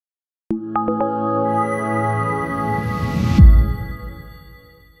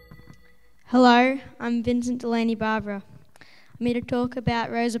Hello, I'm Vincent Delany Barbara. I'm here to talk about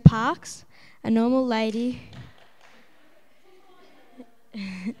Rosa Parks, a normal lady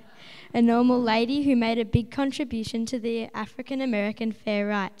who made a big contribution to the African American fair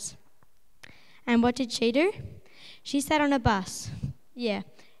rights. And what did she do? She sat on a bus. Yeah,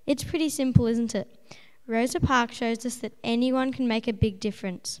 it's pretty simple, isn't it? Rosa Parks shows us that anyone can make a big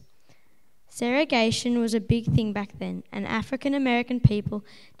difference. Segregation was a big thing back then, and African American people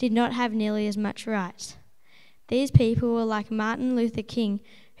did not have nearly as much rights. These people were like Martin Luther King,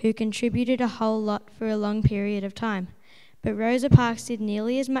 who contributed a whole lot for a long period of time. But Rosa Parks did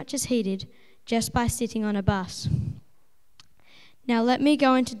nearly as much as he did, just by sitting on a bus. Now let me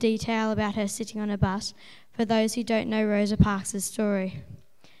go into detail about her sitting on a bus for those who don't know Rosa Parks' story.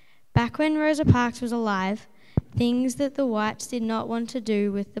 Back when Rosa Parks was alive, things that the whites did not want to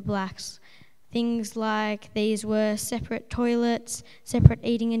do with the blacks, things like these were separate toilets, separate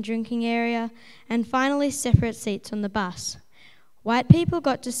eating and drinking area, and finally separate seats on the bus. White people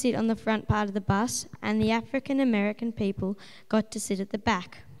got to sit on the front part of the bus, and the African American people got to sit at the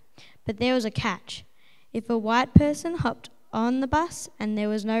back. But there was a catch. If a white person hopped on the bus and there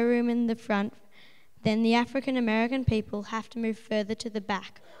was no room in the front, then the African American people have to move further to the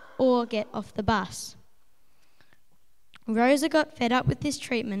back or get off the bus. Rosa got fed up with this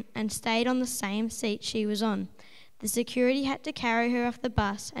treatment and stayed on the same seat she was on. The security had to carry her off the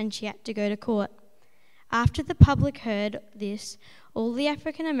bus and she had to go to court. After the public heard this, all the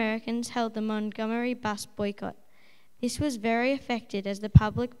African Americans held the Montgomery bus boycott. This was very effective as the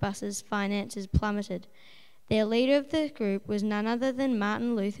public bus's finances plummeted. Their leader of the group was none other than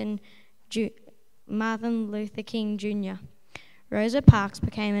Martin Luther King Jr. Rosa Parks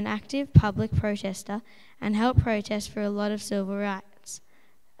became an active public protester and helped protest for a lot of civil rights.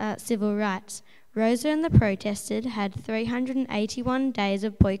 Rosa and the protesters had 381 days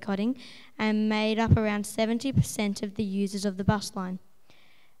of boycotting and made up around 70% of the users of the bus line.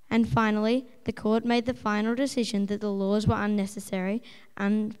 And finally, the court made the final decision that the laws were unnecessary,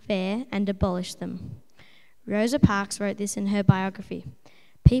 unfair, and abolished them. Rosa Parks wrote this in her biography.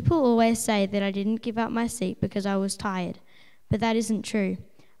 "People always say that I didn't give up my seat because I was tired. But that isn't true.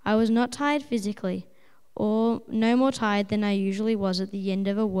 I was not tired physically, or no more tired than I usually was at the end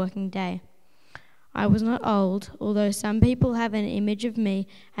of a working day. I was not old, although some people have an image of me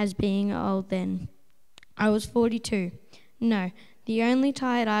as being old then. I was 42. No, the only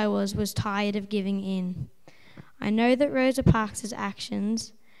tired I was tired of giving in. I know that Rosa Parks'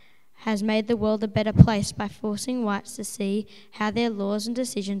 actions has made the world a better place by forcing whites to see how their laws and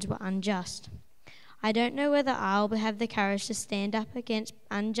decisions were unjust. I don't know whether I'll have the courage to stand up against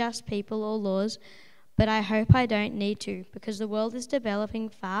unjust people or laws, but I hope I don't need to, because the world is developing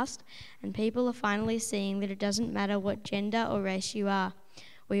fast and people are finally seeing that it doesn't matter what gender or race you are.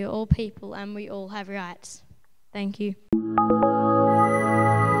 We are all people and we all have rights." Thank you.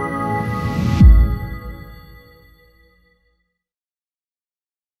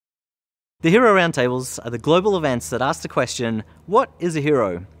 The Hero Roundtables are the global events that ask the question, what is a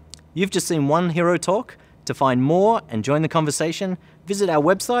hero? You've just seen one hero talk. To find more and join the conversation, visit our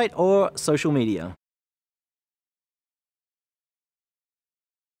website or social media.